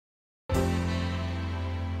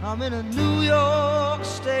I'm in a New York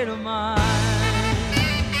state of mind.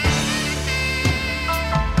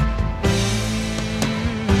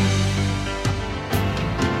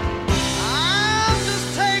 I'm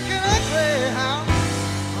just taking a Greyhound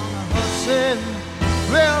on a Hudson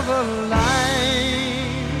River line.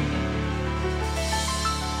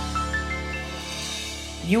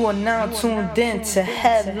 You are now tuned in to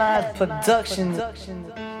Headline Productions.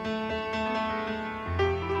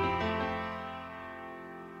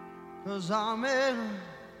 Cause I'm in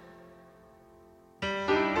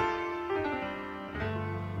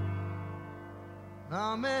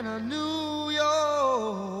a New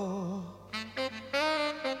York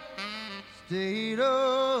state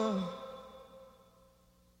of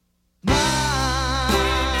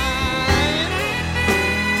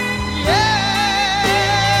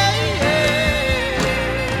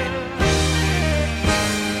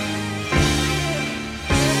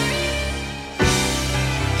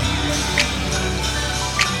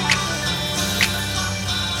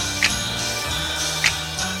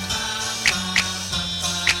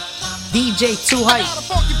DJ Too Hype. I got a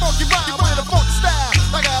funky, funky rhyme with a funky style.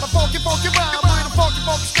 I got a funky, funky rhyme with a funky,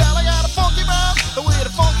 funky style. I got a funky rhyme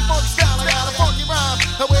with a funky, funky style. I got a funky rhyme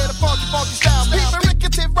with a funky, funky style. People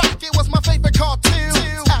Rickety Rocket was my favorite cartoon.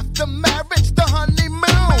 After marriage, the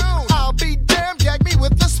honeymoon. I'll be damned, gag me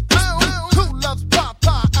with a spoon. Who loves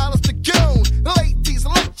Papa, Alice the Goon? Ladies,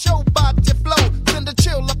 let your body flow. Send a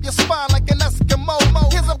chill up your spine like an Eskimo.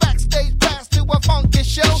 Here's a backstage pass to a funky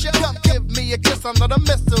show. Come give me a kiss under the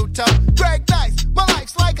mistletoe. Greg Nice, my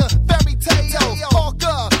life's like a fairy tale.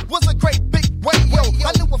 Parker was a great big whale.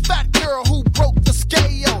 I knew a fat girl who broke the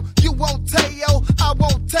scale. You won't tell, I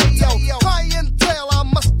won't tell. Clientele, I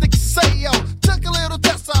must excel. Took a little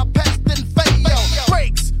test, I passed and failed.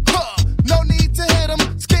 Breaks, no need to hit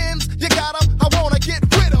 'em. Skins, you got 'em, I wanna get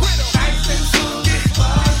rid of 'em. Nice and smooth, it's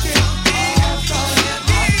funky.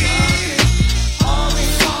 All we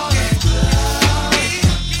want is love.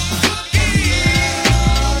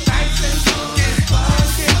 Nice and smooth, it's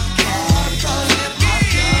funky.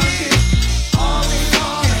 All we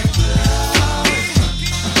want is love.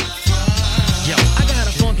 Yo, I got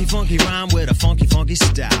a funky, funky rhyme with a funky, funky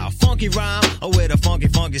style. Funky rhyme with a funky,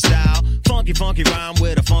 funky style. Funky, funky rhyme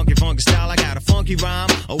with a funky, funky style. I got a funky rhyme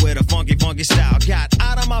with a funky, funky style. Got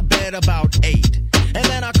out of my bed about 8. And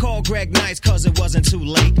then I called Greg Nice cause it wasn't too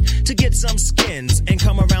late to get some skins and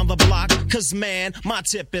come around the block. Cause man, my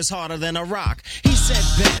tip is harder than a rock. He said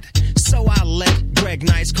bet. So I let Greg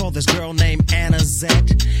Nice call this girl named Anna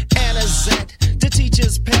Zett. Anna Zett, the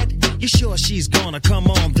teacher's pet. You sure she's gonna come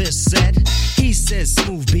on this set? He says,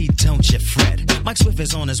 smooth beat, don't you fret. Mike Swift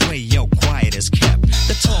is on his way, yo, quiet as kept.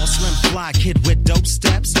 The tall, slim, fly kid with dope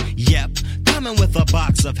steps. Yep, coming with a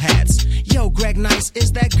box of hats. Yo, Greg Nice,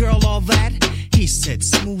 is that girl all that? He said,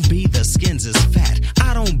 smooth B, the skins is fat.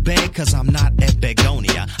 I don't beg cause I'm not at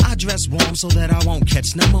Begonia. I dress warm so that I won't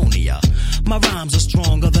catch pneumonia. My rhymes are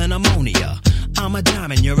stronger than ammonia. I'm a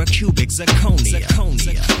diamond, you're a cubic zirconia.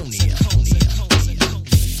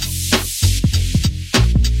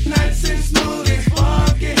 Nice and smooth, it's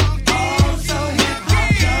funky. Oh, so hip-hop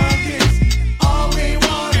junkies. All we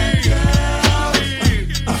wanna do is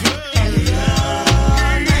love.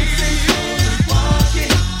 Nice and smooth, it's funky.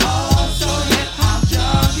 Oh, so hip-hop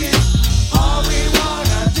junkies. All we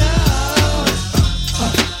wanna do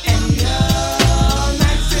is love.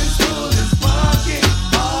 Nice and smooth, it's funky.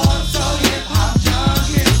 Oh, so hip-hop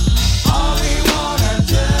junkies. All we wanna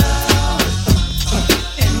do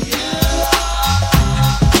is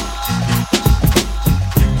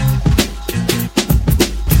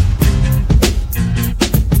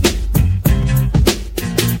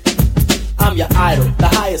I'm your idol, the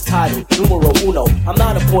highest title, numero uno. I'm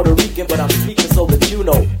not a Puerto Rican, but I'm speaking so that you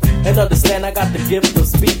know. And understand I got the gift of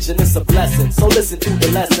speech and it's a blessing. So listen to the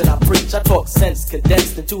lesson I preach. I talk sense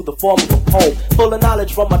condensed into the form of a poem. Full of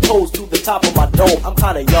knowledge from my toes to the top of my dome. I'm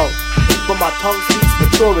kinda young, but my tongue speaks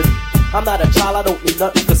maturity. I'm not a child, I don't need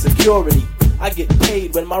nothing for security. I get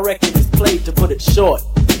paid when my record is played, to put it short.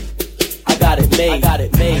 I got it made, I got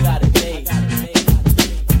it made, I got it made, I got it made.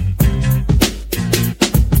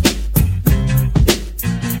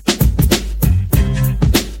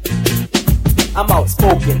 I'm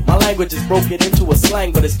outspoken, my language is broken into a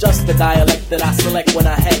slang, but it's just the dialect that I select when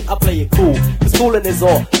I hang. I play it cool, cause fooling is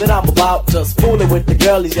all that I'm about. Just fooling with the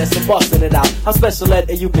girlies, yes, and busting it out. I'm special ed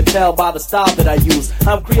and you can tell by the style that I use.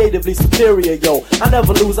 I'm creatively superior, yo. I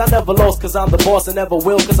never lose, I never lost, cause I'm the boss and never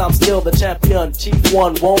will, cause I'm still the champion. Chief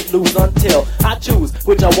one won't lose until I choose,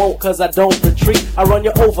 which I won't cause I don't retreat. I run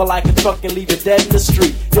you over like a truck and leave you dead in the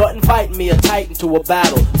street. You're inviting me a titan to a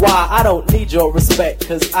battle. Why? I don't need your respect,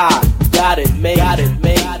 cause I got it made. Got it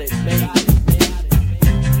made. Got it made.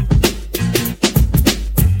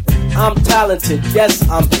 I'm talented, yes,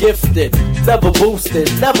 I'm gifted. Never boosted,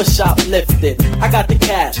 never shoplifted. I got the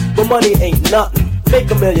cash, but money ain't nothing. Make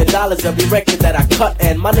 $1 million every record that I cut,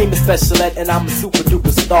 and my name is Special Ed, and I'm a super duper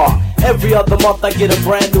star. Every other month I get a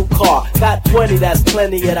brand new car. Got 20, that's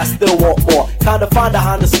plenty, yet I still want more. Kinda find a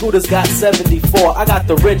Honda Scooters, got 74. I got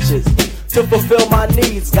the riches to fulfill my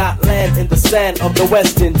needs. Got land in the sand of the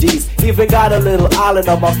West Indies. Even got a little island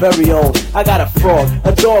of my very own. I got a frog,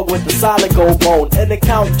 a dog with a solid gold bone. An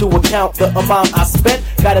account to account the amount I spent.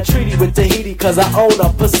 Got a treaty with Tahiti cause I own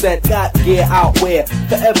a percent. Got gear out where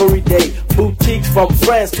for every day. Boutiques from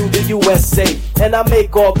France to the USA. And I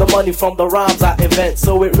make all the money from the rhymes I invent.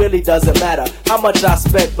 So it really doesn't matter how much I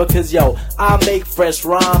spent. Because yo, I make fresh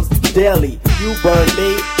rhymes daily. You burn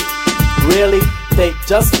me? Really? Think,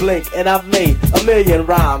 just blink and I've made 1 million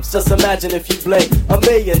rhymes. Just imagine if you blink 1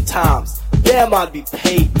 million times. Damn, I'd be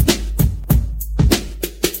paid.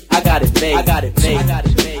 I got it made. I got it made. I got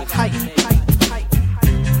it made.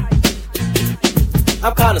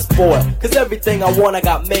 I'm kinda spoiled, cause everything I want I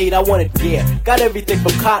got made. I wanted gear, got everything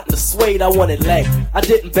from cotton to suede. I wanted leg, I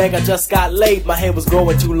didn't beg, I just got laid. My hair was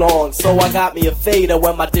growing too long, so I got me a fader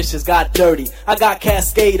when my dishes got dirty. I got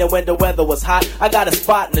Cascade, and when the weather was hot, I got a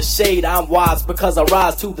spot in the shade. I'm wise because I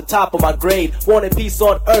rise to the top of my grade. Wanted peace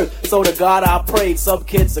on earth, so to God I prayed. Some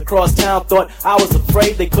kids across town thought I was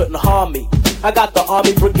afraid they couldn't harm me. I got the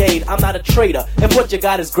army brigade, I'm not a traitor. If what you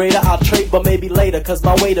got is greater, I'll trade, but maybe later. Cause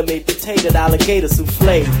my waiter made potato alligator souffle.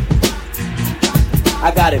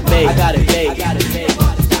 I got it made, I got it made, I got it made.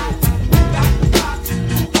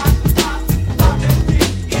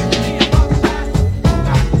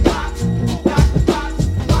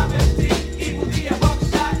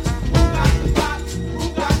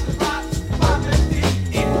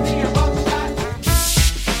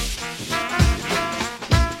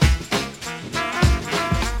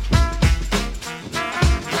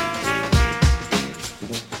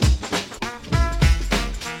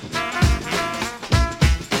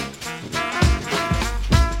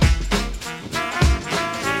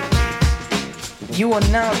 You are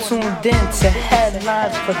now tuned in to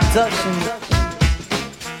Headline Productions.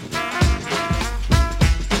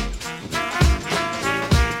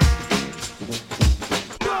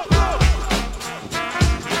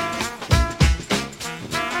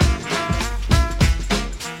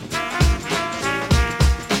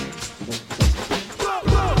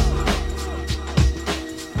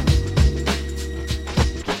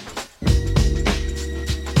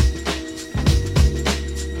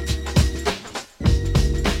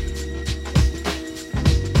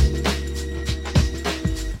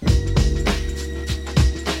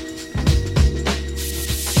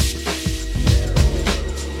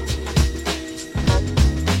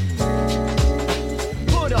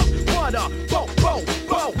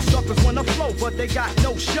 But they got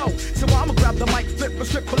no show, so I'ma grab the mic, flip a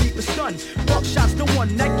strip, believe the stun. Buckshot's the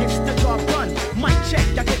one that gets the job done. Mic check,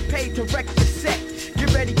 I get paid to wreck the set.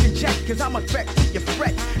 Get ready to check, cause I'm a threat to your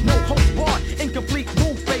fret. No host bar, incomplete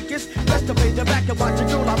rule fakers. Best to pay the back and watch a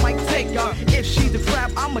girl, I might take her. If she's a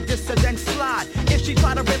crab, I'm a dissident slide. If she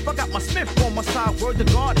try to rip, I got my Smith on my side. Word to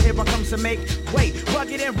God, here I comes to make way.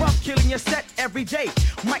 Rugged and rough, killing your set every day.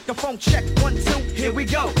 Microphone check, 1, 2, here we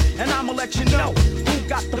go. And I'ma let you know who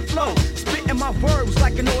got the flow. Spitting my verbs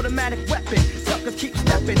like an automatic weapon. Suckers keep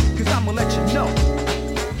stepping, cause I'ma let you know.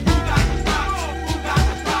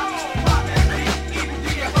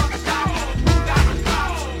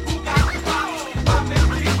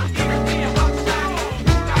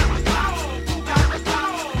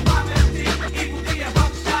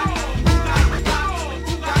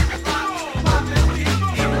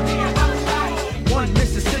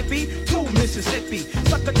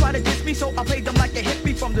 Sucker try to diss me, so I played them like a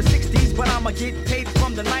hippie from the 60s. But I'ma get paid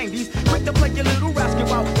from the 90s. Quick to play your little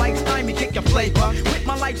rascal out like Stymie, kick your flavor. With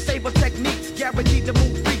my lifesaver techniques, guaranteed to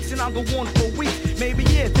move freaks, and I'll go on for weeks, maybe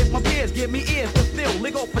years. If my peers give me ears to fill,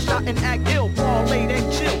 lick off a shot and act ill, ball late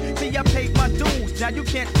and chill. See, I paid my dues, now you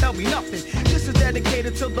can't tell me nothing. This is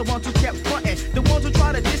dedicated to the ones who kept frontin', the ones who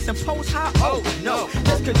try to diss and post high. Oh no,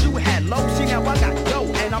 just cause you had low, see now I got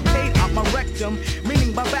dough, and I'm paid out my rectum,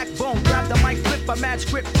 meaning my backbone. Grab the mic, flip a match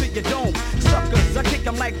grip to your dome. Suckers, I kick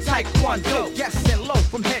them like Taekwondo. Yes and low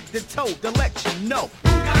from head to toe to let you know. Who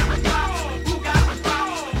got the power? Who got the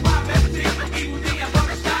power? My melody, evil D, I'm on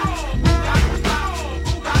the shower. Who got the power?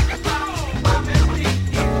 Who got the power? My melody,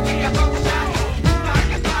 evil D, I'm on the shower. Who got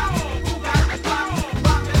the power? Who got the power?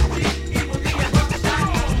 My melody, evil D, I'm on the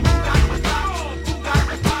shower. Who got the power? Who got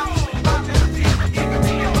the power? My melody, evil D,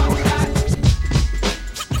 I'm on the shower.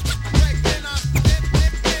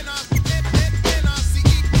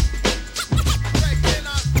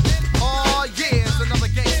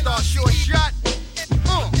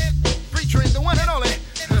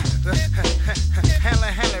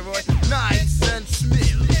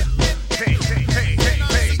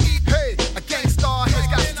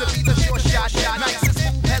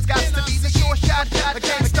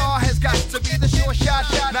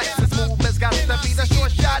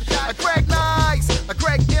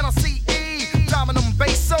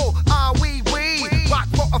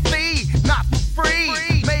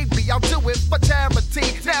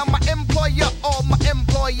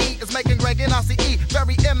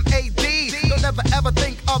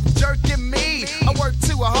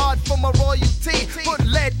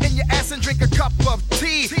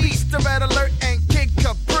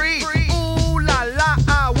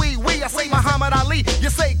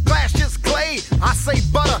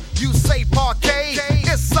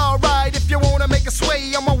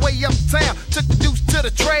 way uptown, took the deuce to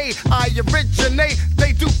the trade. I originate,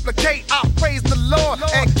 they duplicate. I praise the Lord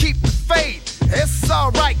and keep the faith. It's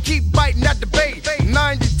alright, keep biting at the bait.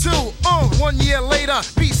 92, 1 year later,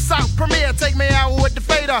 peace out, premiere, take me out with the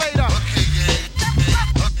fader.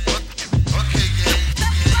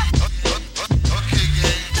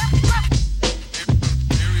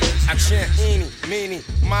 I chant eeny, meeny,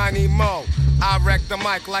 miny, mo. I wreck the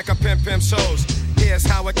mic like a pimp shows. Here's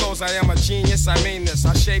how it goes, I am a genius, I mean this.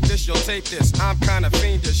 I shape this, you'll tape this, I'm kinda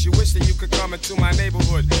fiendish. You wish that you could come into my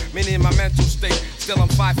neighborhood. Meaning in my mental state, still I'm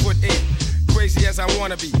 5'8". Crazy as I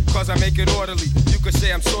wanna be, cause I make it orderly. You could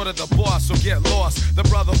say I'm sort of the boss, so get lost. The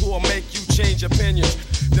brother who will make you change opinions.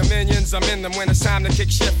 Dominions, I'm in them when it's time to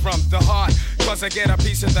kick shit from the heart. Cause I get a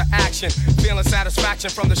piece of the action. Feeling satisfaction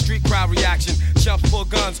from the street crowd reaction. Chumps pull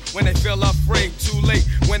guns when they feel afraid. Too late,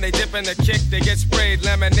 when they dip in the kick, they get sprayed.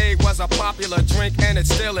 Lemonade was a popular drink and it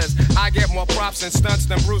still is. I get more props and stunts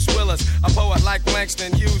than Bruce Willis. A poet like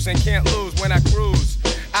Langston Hughes and can't lose when I cruise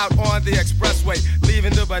out on the expressway.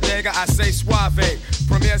 Leaving the bodega, I say suave.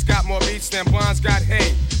 Premier's got more beats than Bond's got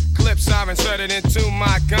hate. Clips I've inserted into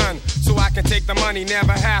my gun, so I can take the money,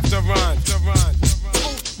 never have to run.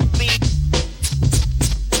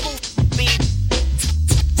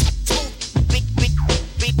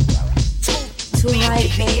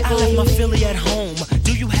 Hey, I left my Philly at home.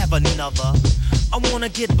 Do you have another? I wanna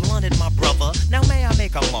get blunted, my brother. Now may I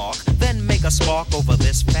make a mark, then make a spark over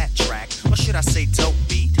this fat track? Or should I say dope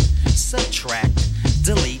beat? Subtract,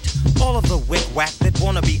 delete all of the wick-wack that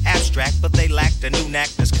wanna be abstract, but they lack the new knack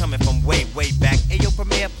that's coming from way, way back. Hey, yo,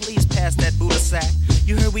 Premier, please pass that Buddha sack.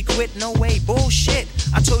 You heard we quit? No way, bullshit.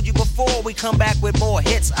 I told you before, we come back with more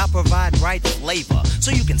hits. I provide right flavor,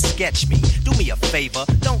 so you can sketch me. Do me a favor,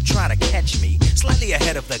 don't try to catch me. Slightly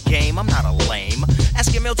ahead of the game, I'm not a lame.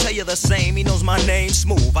 Ask him, he'll tell you the same. He knows my name,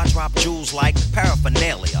 smooth. I drop jewels like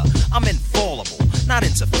paraphernalia. I'm infallible, not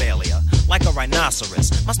into failure. Like a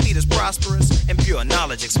rhinoceros, my speed is prosperous, and pure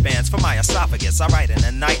knowledge expands from my esophagus. I write in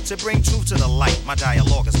the night to bring truth to the light. My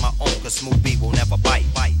dialogue is my own, cause smooth beat will never bite.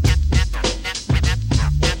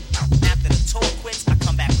 After the tour quits, I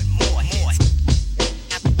come back with more hits.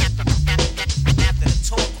 After the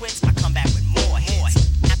tour quits, I come back with more hits.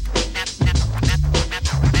 After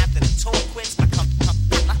the tour quits, I come back with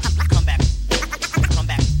more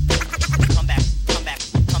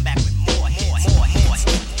hits.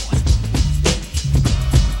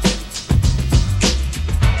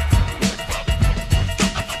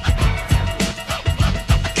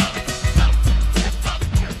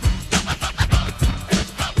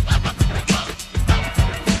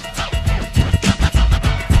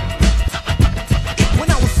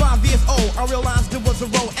 I realized there was a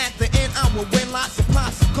road at the end. I would win lots of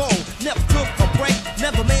pots of gold. Never took a break,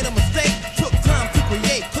 never made a mistake. Took time to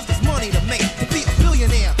create, cause there's money to make. To be a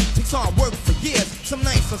billionaire takes hard work for years. Some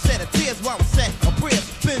nights I shed a tears while I set a prayers.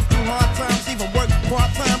 Been through hard times, even worked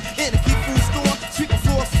part-time in a key food store, sweeping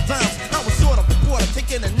floors for times. I was sort of a reporter,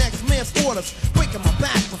 taking the next man's orders. Breaking my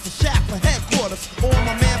back with a shack for headquarters. All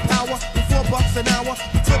my manpower, with $4 an hour.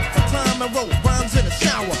 We took the time and wrote rhymes in the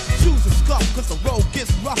shower. Shoes are scuffed cause the road gets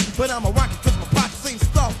rough. But I'm a rocket cause my pockets ain't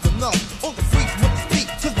stuffed enough. All the freaks wouldn't speak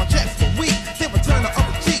cause my checks were weak. They would turn the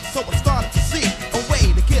other cheek, so I started to see a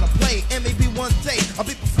way to get a play. And maybe one day I'll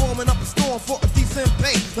be performing up a storm for a decent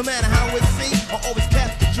pay. No matter how it seems, I always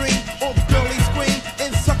catch the dream. All the girlies scream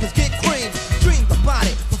and suckers get cream. Dreamed about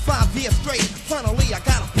it for 5 years straight. Finally I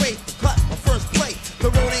got a break to cut my first plate.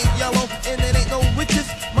 The road ain't yellow and it ain't no witches.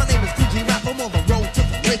 My name is Gucci Rap, I'm on the road to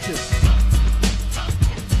the riches.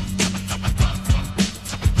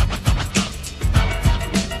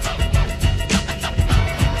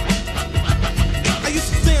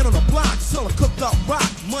 Selling cooked up rock,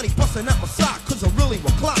 money busting out my sock, cause I really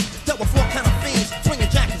will clock. Dealt with all kind of fiends, swinging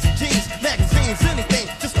jackets and jeans, magazines, anything,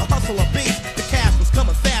 just to hustle a beat. The cash was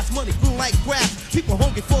coming fast, money grew like grass. People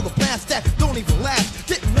hungry for the blast that don't even last.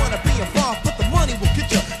 Didn't wanna be involved, but the money will get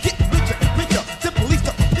you. Getting richer and richer, the police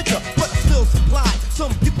took a picture, but I still supplied.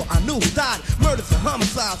 Some people I knew died, murders and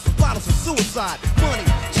homicides, for bottles of suicide. Money,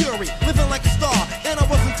 jewelry, living like a star, and I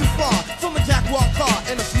wasn't too far from a Jaguar car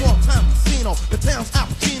in a small town casino. The town's Al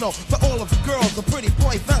Pacino. For all of the girls, a pretty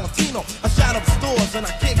boy Valentino. I shot up stores and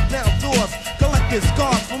I kicked down doors. Collected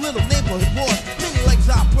scars from little neighborhood wars. Many legs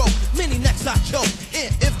I broke, many necks I choked. And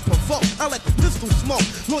if provoked, I let the pistol smoke.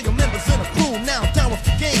 Loyal members in the crew, now down with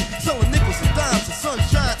the game. Selling nickels and dimes to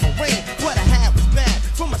sunshine or rain. What I had was bad,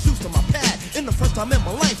 from my shoes to my pad. In the first time in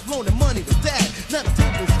my life, loaning money to dad. Now the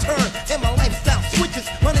tables turn and my lifestyle switches.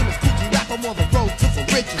 My name is Gucci Rap, I'm on the road to the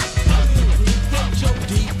riches.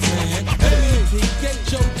 Get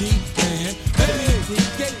your deep man,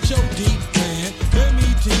 get your deep man, let me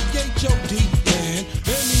deep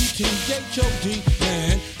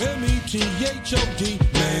H-O-D,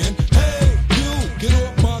 man. Hey, you, get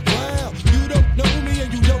off my cloud. You don't know me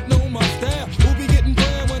and you don't know my style. Who be getting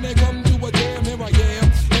down when they come to a jam? Here I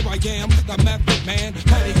am, the method man.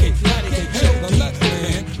 Patty cake, hey, the method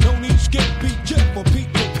man. No need skip, beat, jet for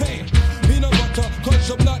Peter Pan. Peanut butter,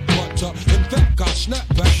 cause I'm not butter. In fact, I snap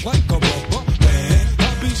back like a rubber man. I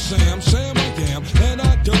be Sam I am. And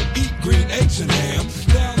I don't eat green eggs and ham.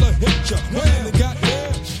 Now I hit ya, when it got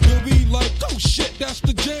there. You'll be like, oh shit, that's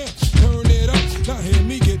the jam. Turn it up, now hear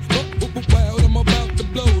me get wild. I'm about to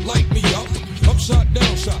blow, light me up. Upside,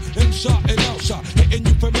 downside, inside and outside. Hitting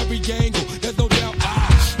you from every angle, there's no doubt I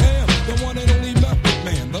am the one and only method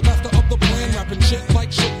man. The master of the plan, rapping shit like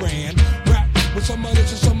Saran. Rap with some of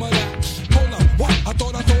this and some of that. Hold on, what? I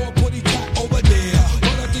thought I saw a putty cat over there.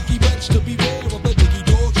 But I think he bets to be aware of the diggy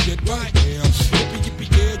dog shit right here. Yippee,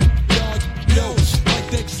 yeah, yo. Like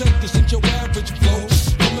the acceptance ain't your average flow.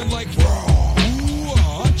 Coming like raw,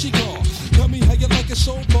 ooh, Chico. Tell me how you like it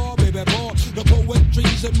so far, baby boy. The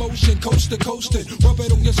poetry's in motion, coast to coastin'. Rub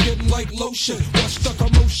it on your skin like lotion. What's the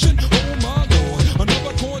commotion? Oh my lord,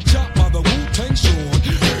 another corn chop by the Wu-Tang sword.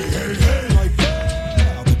 Hey, like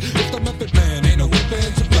that. It's the method man, ain't no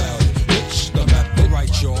ifs about it. It's the method,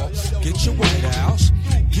 right, y'all? Get your White House,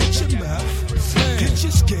 get your meth, get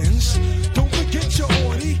your skins. Don't forget your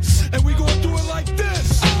orty, and we gon' do it like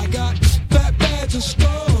this. I got fat bags and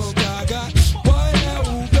stuff. I got White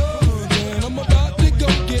House guns, and I'm about to go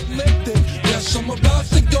get lifted. Yes, I'm about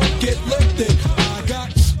to go get lifted. I got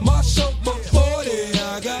myself a 40,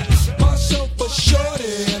 I got myself a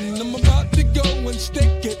shorty, and I'm about to go and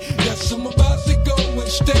stick it. Yes, I'm about to go and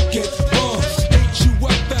stick it.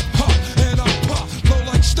 H-U-F-F pop, and I pop, flow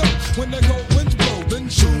like stuff. When the cold winds blow, then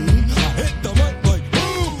soon I hit the mic like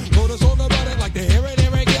boom. Told us all about it like the here it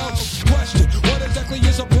go. Question, what exactly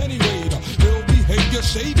is a penny raider? Ill behavior,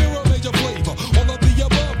 savior, or major flavor? All of the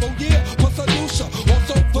above, oh yeah, plus I do so.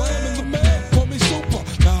 Also flaming the man, call me super.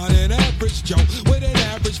 Not an average Joe, with an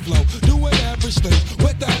average flow. Doing average things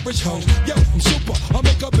with average hoes. Yo, I'm super, I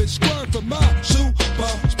make a bitch squirm for my super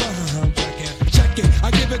sperm. Check it,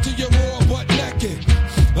 I give it to you raw but naked.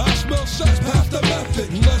 I smell sex past the method.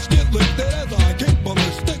 Let's get lifted as I kick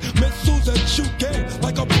ballistic missiles and shoot game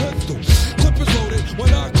like a pistol. Clip is loaded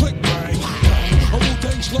when I click bang. A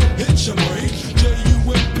Wu-Tang slow hits your brain.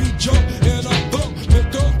 J-U-M-P jump and I thump. Make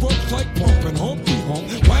girls ropes like pumping Humpty Hump.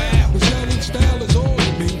 Wow, the shining style is all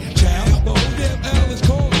in me. Child, the whole damn L is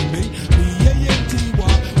calling me. B-A-N-T-Y-R-A-I-B-E-R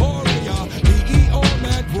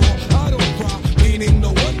mad raw. I don't cry, meaning no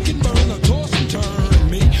one can burn or toss and turn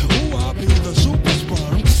me. Ooh, I be the super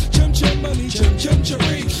sperm. Chim-chim-money,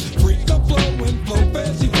 chim-chim-cherry. Freak the flow and flow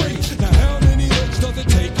fancy free. Now how many legs does it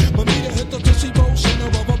take for me to hit the Tootsie Roll center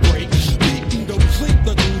of a break? Beatin', don't sleep,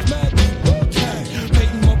 the dude's mad deep. Okay,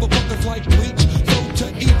 painting motherfuckers like bleach. So to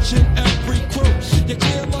each and every crew, you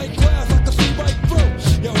clear like glass, I can see right through.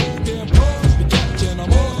 Your whole damn cause, the captain,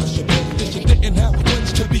 I'm on. Your business, you didn't have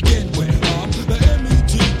wins to begin with. I'm the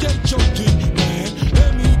M-E-T-H-O-D, man.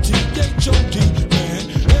 M-E-T-H-O-D, man.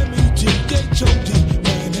 M-E-T-H-O-D,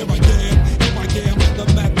 man. Here I am, the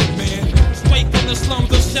method man. Straight from the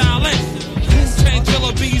slums of Shaolin.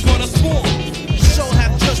 Painkiller bees want to swarm. Soul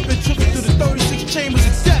have just been driven through the 36 chambers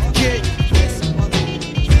of death, kid.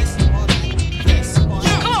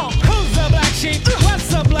 Who's the black sheep? What's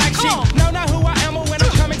the black sheep? Know not who I am or when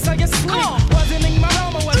I'm coming, so you sleep. Wasn't in my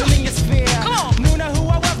realm or wasn't in your sphere. Knew not who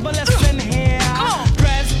I was, but listen here.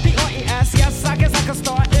 Dress, D-R-E-S, yes, I guess I can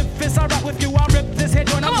start. If it's alright with you, I'll rip this head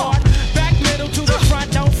joint apart. Back middle to the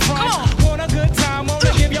front, don't front. Want a good time,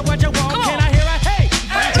 wanna give you what you want. Can I hear a hey?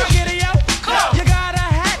 Get it out. You got a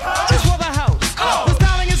hat, just for the house. The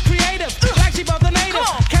styling is creative, black sheep of the native.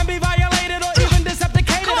 Can be violated or even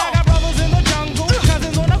decepticated. I got brothers in the jungle,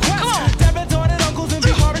 cousins on the quest. Debit-ordered uncles and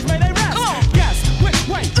forest may they rest. Guess which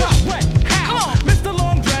way, what, when, how? Mr.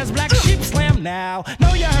 Long Dress, black sheep slam now.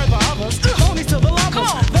 Know you heard the others, only to the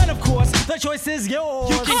lovers. Then of course, the choice is yours.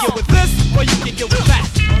 You can get with this, or you can get with that.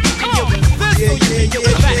 You can get with this, or you can get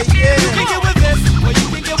with that. You can get with this, or you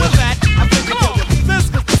can get with that. I think you get with this,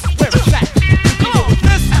 cause this is where it's at. You can get with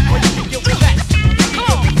this, or you can get with that. You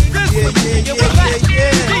can get with this, or you can get with that. You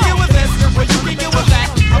can get with this, or you can get with that.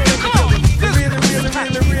 I think you get with this.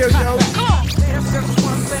 Really real, yo. There's just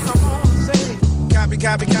one thing I wanna say. Copy.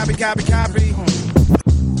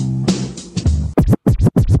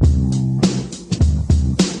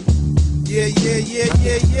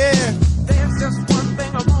 Yeah. There's just one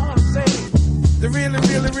thing I wanna say. The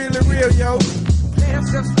real, yo.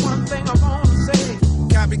 There's just one thing I wanna say.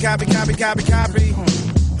 Copy.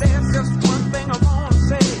 There's just one thing I wanna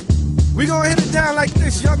say. We gonna hit it down like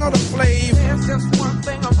this, y'all know the flavor. There's just one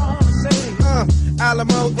thing I wanna say.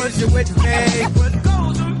 Alamo, is you with me? What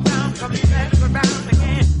goes around comes back around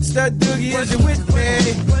again. Stud Doogie, is you with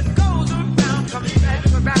me? What goes around comes back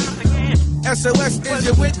around again. SOS, is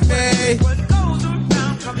you with me? What goes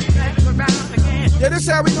around comes back around again. Yeah, this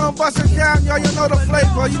how we gonna bust it down, y'all. You know the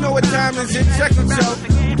flavor. You know what time is it. Check it,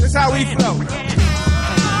 yo. This how we flow.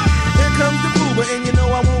 Here comes the boober, and you know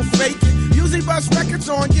I won't fake it. Usually bust records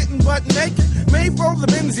on getting butt naked. Made for the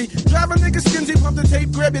Benzie. Drive a nigga skinsy, pump the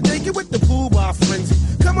tape, grab your naked with the pool bar frenzy.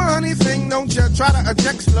 Come on, honey, thing, don't you try to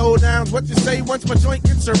eject slow downs. What you say once my joint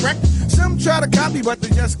gets erect? Some try to copy, but they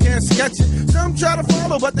just can't sketch it. Some try to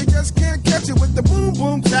follow, but they just can't catch it. With the boom,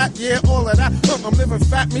 boom, tap, yeah, all of that. I'm living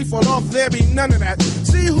fat, me fall off, there be none of that.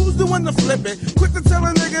 See who's the one to flip it? Quit to tell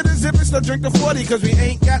a nigga to zip it, so drink the 40, cause we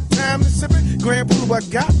ain't got time to sip it. Grand Pooh,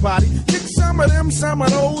 got body. Kick some of them, some of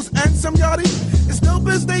those, and some yachty. It's dope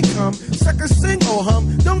as they come. Suckers sing or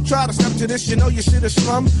hum. Don't try to step to this, you know your shit is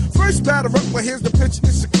slum. First batter up, but here's the pitch,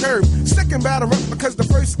 it's a curve. Second batter up because the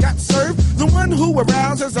first got served. The one who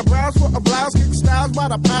arouses a browse for a blouse. Kick styles by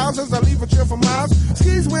the pounds as I leave a trail for miles.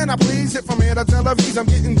 Skis when I please, hit from here to Tel Aviv. I'm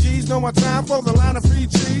getting G's, no more time for the line of free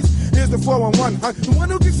cheese. Here's the 411, huh? The one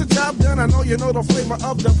who gets the job done, I know you know the flavor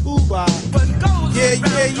of the Pooh Bar. Yeah,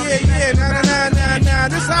 nah.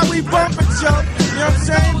 This how we bump it, yo. You know what I'm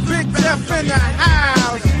saying? Big Jeff in the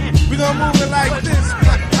house. We gon' move it like this.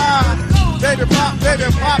 Baby pop in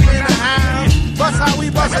the house. Bust how we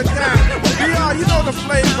bust it down. BR, you know the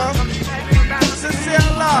flavor. Sincere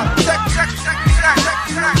love. Check.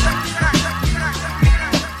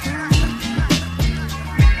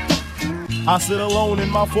 I sit alone in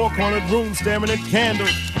my four-cornered room staring at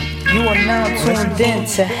candles. You are now tuned in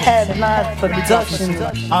to Headline Productions.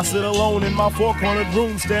 I sit alone in my four-cornered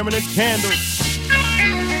room staring at candles.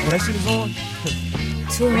 Oh, that shit is on?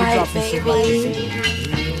 Too high, baby.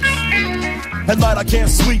 At night I can't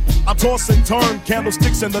sleep, I toss and turn.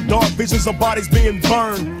 Candlesticks in the dark, visions of bodies being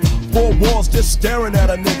burned. Four walls just staring at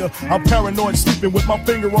a nigga. I'm paranoid, sleeping with my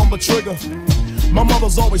finger on the trigger. My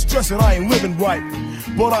mother's always stressing I ain't living right,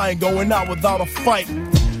 but I ain't going out without a fight.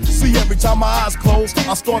 See, every time my eyes close,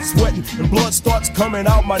 I start sweating and blood starts coming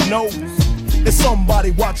out my nose. It's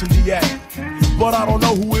somebody watching the act, but I don't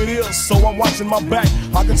know who it is, so I'm watching my back.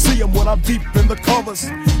 I can see him when I'm deep in the covers.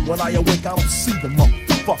 When I awake, I don't see the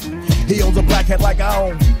motherfucker. He owns a black hat like I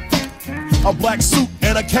own, a black suit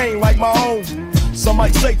and a cane like my own. Some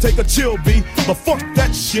might say take a chill, B, but fuck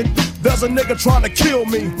that shit. There's a nigga trying to kill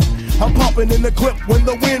me. I'm popping in the clip when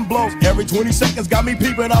the wind blows. Every 20 seconds got me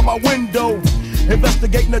peeping out my window.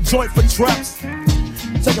 Investigating the joint for traps.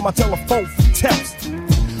 Taking my telephone for taps.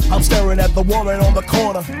 I'm staring at the woman on the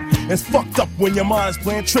corner. It's fucked up when your mind's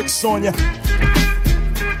playing tricks on you.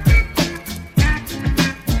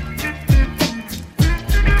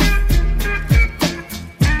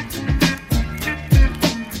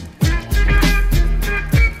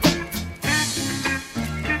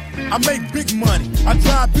 I make big money, I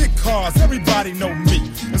drive big cars, everybody know me.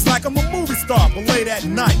 It's like I'm a movie star, but late at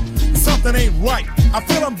night, something ain't right. I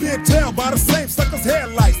feel I'm being tailed by the same sucker's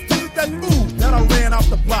headlights. Is it that fool that I ran off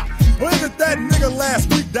the block? Or is it that nigga last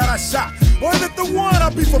week that I shot? Or is it the one I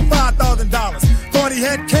beat for $5,000? Thought he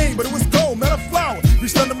had cane, but it was gold, not a flower.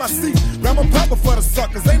 Reached under my seat, grabbed my papa for the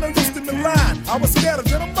suckers. Ain't no use in the line, I was scared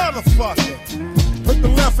than a motherfucker. Put the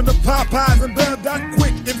left in the Popeyes and bail down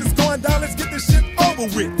quick. If it's going down, let's get this shit over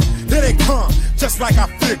with. Here they come, just like I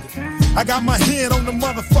figured. I got my hand on the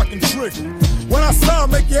motherfucking trigger. When I saw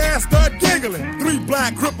him, make your ass start giggling. 3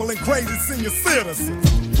 blind, crippling, crazy senior citizens.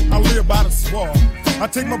 I live by the swamp. I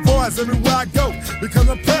take my boys everywhere I go because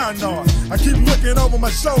I'm paranoid. I keep looking over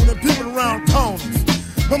my shoulder and peeping around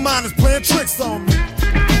corners. My mind is playing tricks on me.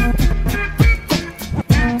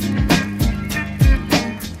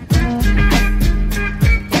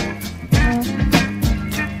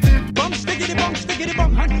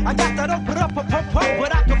 I got that open up a pump,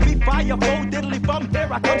 but I can be fireball, diddly bum. Here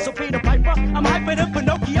I come, so Peter Piper. I'm hyper than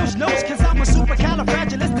Pinocchio's nose, cause I'm a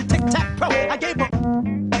supercalifragilistic tic-tac-pro. I gave a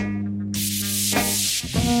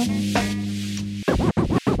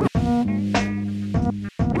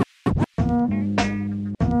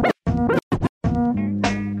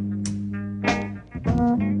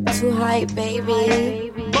Too high,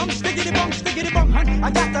 baby. Bum, stickity bum, hun.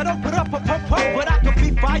 I got that open up a pump, but I can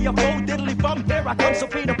be fireball, diddly bum. Here I come, so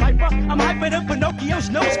Peter Piper. I'm hyper than Pinocchio's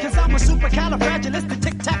nose, cause I'm a supercalifragilistic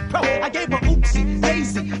tic-tac-pro. I gave a oopsie,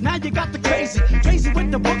 daisy. Now you got the crazy. Crazy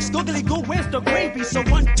with the books, googly goo, where's the gravy? So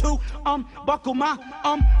 1, 2, buckle my,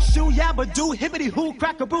 shoe, yabba do, hibbity hoo,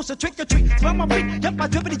 crack a bruise, a trick or treat. Smell my feet, yep, I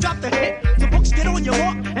drippity drop the hit. The books get on your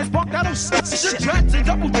walk and spark that old shit. Shit, tracks and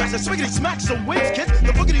double dresses, swiggity smack some wings, kids.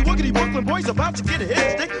 The boogity woogity book Brooklyn boys about to get a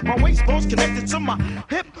hit stick. My waist bone's connected to my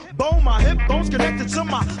hip bone. My hip bone's connected to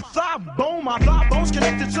my thigh bone. My thigh bone's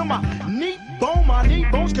connected to my knee bone. My knee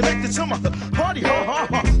bone's connected to my party. Ha ha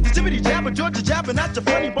ha. The jibbity jabber, Georgia jabbing at your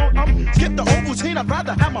funny bone. Skip the Ovaltine. I'd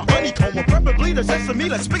rather have my honeycomb. Or preferably the sesame.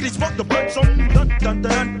 Let's spiggity spark the blood. So dun dun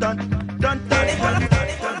dun dun dun dun dun.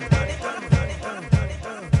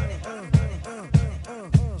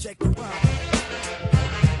 Check the vibe.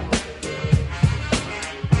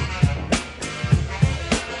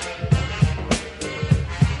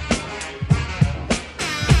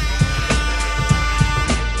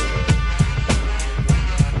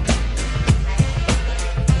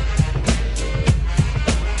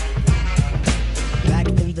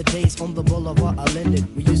 On the boulevard I Linden,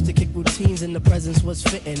 we used to kick routines and the presence was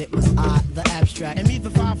fitting. It was I, the abstract, and me, the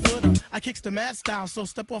 5-footer. I kicks the mad style, so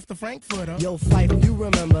step off the Frankfurter. Yo, Fife, you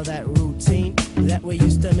remember that routine that we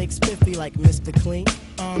used to make spiffy like Mr. Clean?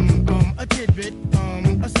 A tidbit,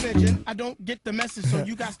 a smidgen. I don't get the message, so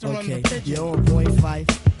you got to run the pigeon. You're on point,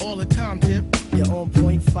 Fife. All the time, Tip. You're on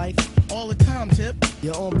point, Fife. All the time, Tip.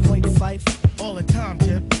 You're on point, Fife. All the time,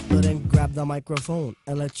 Tip. So then grab the microphone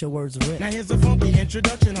and let your words rip. Now here's a funky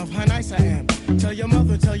introduction of how nice I am. Tell your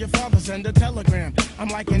mother, tell your father, send a telegram. I'm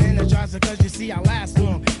like an energizer, cause you see I last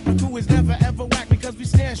long. My crew is never ever whack because we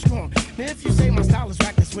stand strong. Now if you say my style is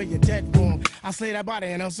whack, that's where you're dead wrong. I slay that body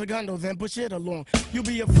and El Segundo, then push it along. You'll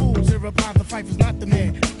be a fool to reply the Fife is not the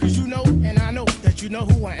man. Cause you know, and I know, that you know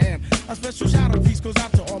who I am. A special shout out piece goes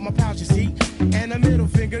out to all my pals, you see. And a middle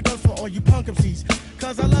finger goes for all you punk MCs.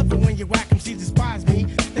 Cause I love it when you whack MCs despise me.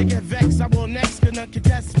 They get vexed, I will next, cause none can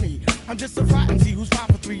test me. I'm just a fly MC who's 5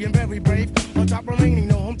 for 3 and very brave. On top remaining,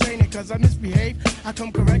 no home training cause I misbehave. I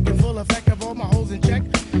come correct and full effect of all my holes in check.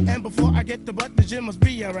 And before I get the butt, the gym must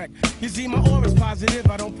be a wreck. You see my aura's positive,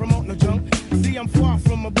 I don't promote no junk. See I'm far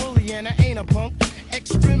from a bully and I ain't a punk.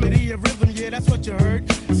 Extremity of rhythm, yeah that's what you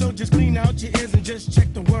heard. So just clean out your ears and just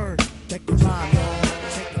check the word. Check the vibe, y'all.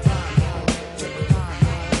 Check the vibe, y'all. Check the vibe,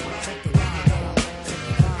 y'all. Check the vibe, y'all.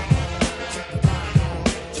 Check the vibe, y'all. Check the vibe, y'all.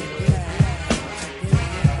 Check it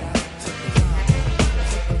out. Check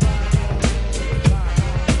it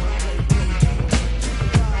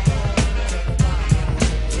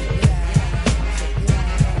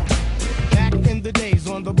out. Back in the days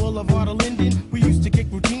on the boulevard of Linden, we used to kick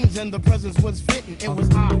routines and the presence was fitting. It was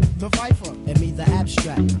I, the Fifer. And me, the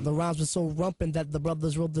abstract. The rhymes were so rumpin' that the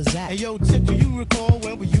brothers rolled the Zach. Hey yo, Tip, do you recall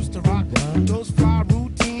when we used to rock those fly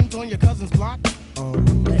routines on your cousin's block?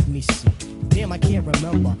 Let me see. Damn, I can't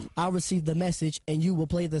remember. I received the message and you will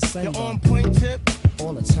play the sender. You're on point, Tip.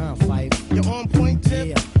 All the time, Fife. You're on point, Tip.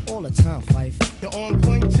 Yeah, all the time, Fife. You're on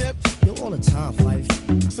point, Tip. You're all the time, Fife.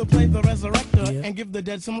 So play the resurrector and give the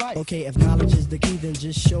dead some life. Okay, if knowledge is the key, then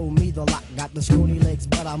just show me the lock. Got the scrawny legs,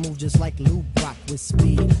 but I move just like Lou Brock with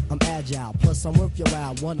speed. I'm agile, plus I'm worth your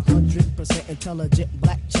while. 100% intelligent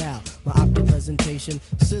black child. My optic presentation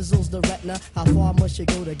sizzles the retina. How far must you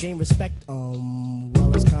go to gain respect?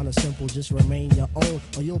 Well, it's kinda simple. Just remain your own,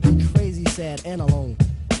 or you'll be crazy, sad, and alone.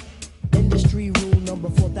 Industry rule number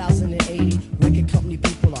 4080. Record company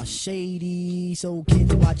people are shady. So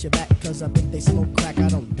kids watch your back, cause I think they smoke crack. I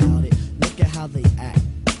don't doubt it. Look at how they act.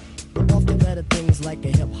 But off the better things like a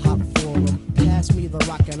hip-hop forum. Pass me the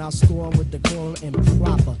rock and I'll score 'em with the coral and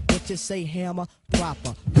proper. What you say, hammer?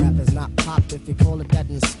 Proper. Rap is not pop. If you call it that,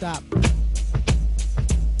 then stop.